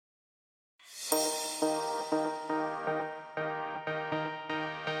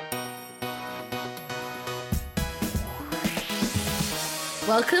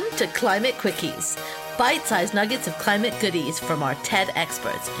Welcome to Climate Quickies, bite-sized nuggets of climate goodies from our TED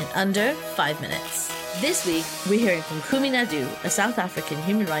experts in under 5 minutes. This week, we're hearing from Kumi Nadu, a South African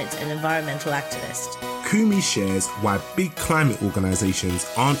human rights and environmental activist. Kumi shares why big climate organisations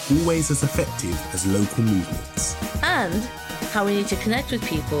aren't always as effective as local movements. And how we need to connect with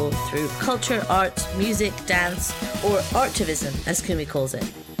people through culture, art, music, dance, or artivism, as Kumi calls it.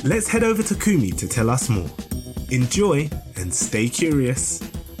 Let's head over to Kumi to tell us more. Enjoy and stay curious.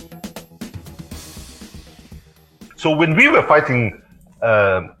 So when we were fighting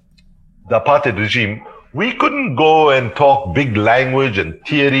the apartheid regime, we couldn't go and talk big language and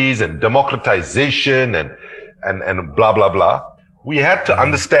theories and democratization and blah, blah, blah. We had to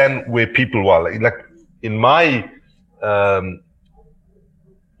understand where people were. Like in my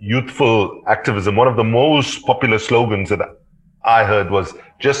youthful activism, one of the most popular slogans that I heard was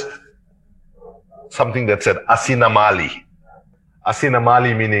just something that said Asina Mali. Asina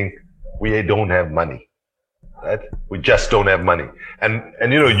Mali meaning we don't have money. Right? We just don't have money. And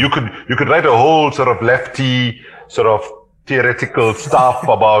you know, you could write a whole sort of lefty, sort of theoretical stuff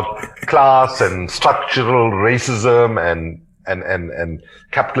about class and structural racism and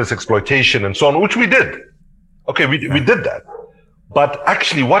capitalist exploitation and so on, which we did. Okay, we did that. But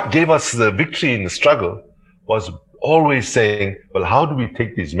actually what gave us the victory in the struggle was always saying, well, how do we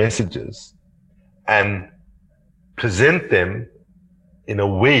take these messages and present them in a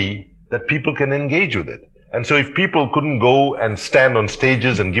way that people can engage with it? And so if people couldn't go and stand on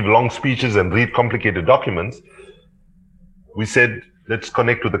stages and give long speeches and read complicated documents, we said, let's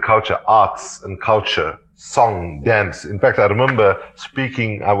connect with the culture, arts and culture, song, dance. In fact, I remember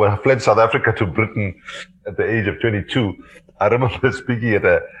speaking, I fled South Africa to Britain at the age of 22. I remember speaking at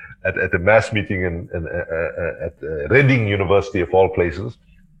a mass meeting at Reading University of all places.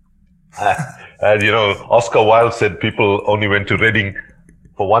 And you know, Oscar Wilde said people only went to Reading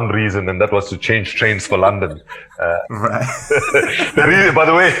for one reason, and that was to change trains for London. Right. The reason, by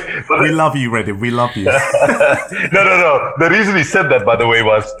the way, we love you, Reading. We love you. No. The reason he said that, by the way,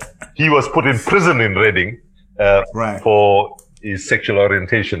 was he was put in prison in Reading for his sexual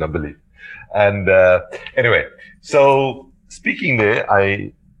orientation, I believe. And anyway, so speaking there,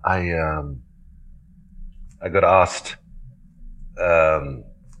 I got asked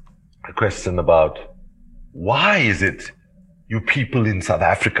a question about why is it you people in South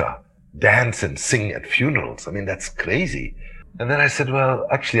Africa dance and sing at funerals? I mean, that's crazy. And then I said, well,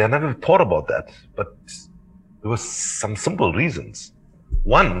 actually, I never thought about that, but there was some simple reasons.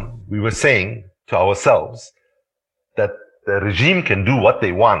 One, we were saying to ourselves that the regime can do what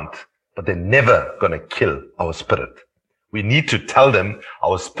they want, but they're never going to kill our spirit. We need to tell them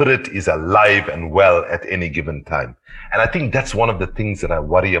our spirit is alive and well at any given time. And I think that's one of the things that I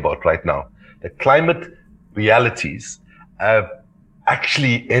worry about right now. The climate realities have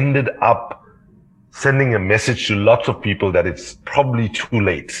actually ended up sending a message to lots of people that it's probably too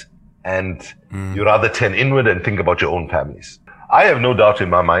late. And you rather turn inward and think about your own families. I have no doubt in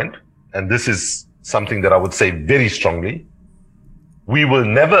my mind, and this is something that I would say very strongly, we will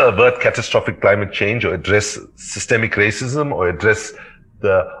never avert catastrophic climate change or address systemic racism or address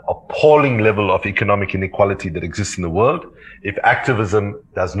the appalling level of economic inequality that exists in the world if activism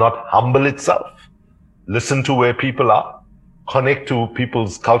does not humble itself, listen to where people are, connect to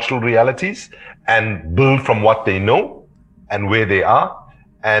people's cultural realities, and build from what they know and where they are,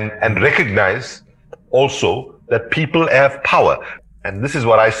 and recognize also that people have power. And this is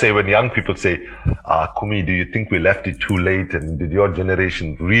what I say when young people say, Kumi, do you think we left it too late? And did your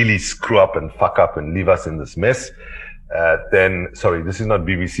generation really screw up and fuck up and leave us in this mess? Then, sorry, this is not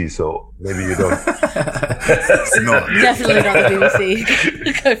BBC, so maybe you don't. It's not. Definitely not the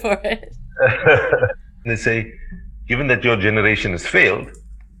BBC. Go for it. They say, given that your generation has failed,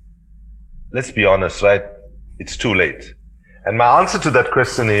 let's be honest, right? It's too late. And my answer to that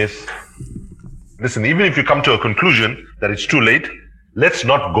question is, listen, even if you come to a conclusion that it's too late, let's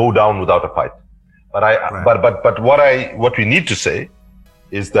not go down without a fight. But what we need to say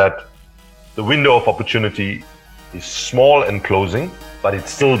is that the window of opportunity is small and closing, but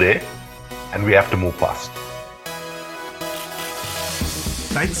it's still there, and we have to move fast.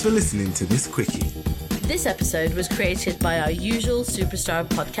 Thanks for listening to this Quickie. This episode was created by our usual Superstar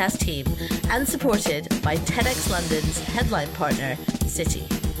podcast team and supported by TEDx London's headline partner, City.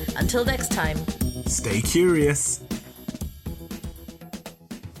 Until next time, stay curious.